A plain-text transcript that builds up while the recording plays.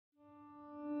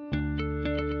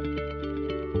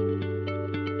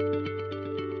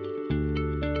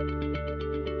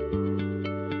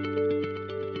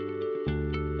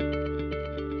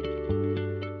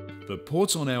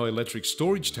ports on our electric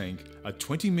storage tank are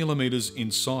 20mm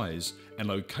in size and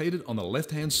located on the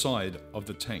left-hand side of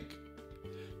the tank.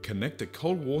 Connect the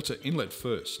cold water inlet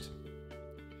first.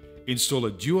 Install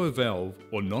a duo valve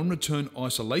or non-return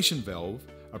isolation valve,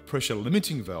 a pressure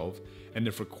limiting valve, and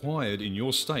if required in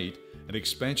your state, an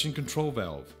expansion control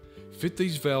valve. Fit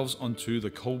these valves onto the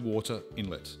cold water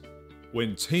inlet.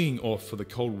 When teeing off for the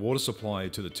cold water supply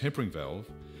to the tempering valve,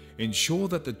 ensure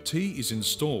that the tee is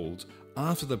installed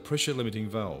after the pressure limiting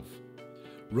valve.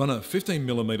 Run a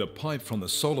 15mm pipe from the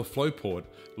solar flow port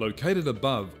located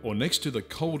above or next to the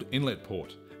cold inlet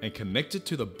port and connect it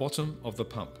to the bottom of the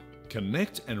pump.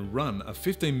 Connect and run a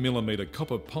 15mm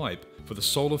copper pipe for the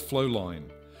solar flow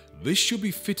line. This should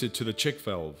be fitted to the check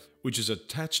valve, which is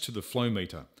attached to the flow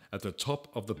meter at the top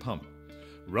of the pump.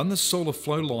 Run the solar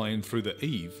flow line through the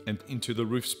eave and into the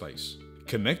roof space.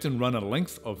 Connect and run a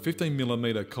length of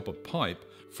 15mm copper pipe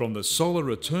from the solar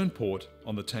return port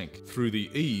on the tank through the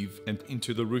eave and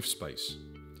into the roof space.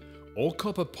 All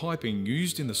copper piping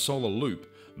used in the solar loop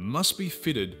must be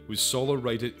fitted with solar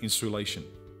rated insulation.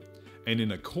 And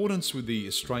in accordance with the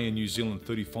Australian New Zealand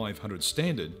 3500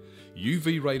 standard,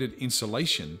 UV rated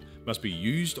insulation must be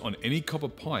used on any copper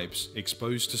pipes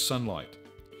exposed to sunlight.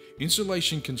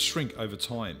 Insulation can shrink over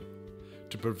time.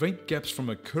 To prevent gaps from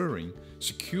occurring,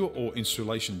 secure all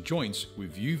insulation joints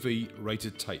with UV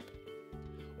rated tape.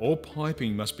 All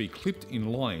piping must be clipped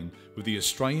in line with the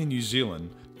Australian New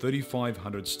Zealand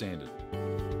 3500 standard.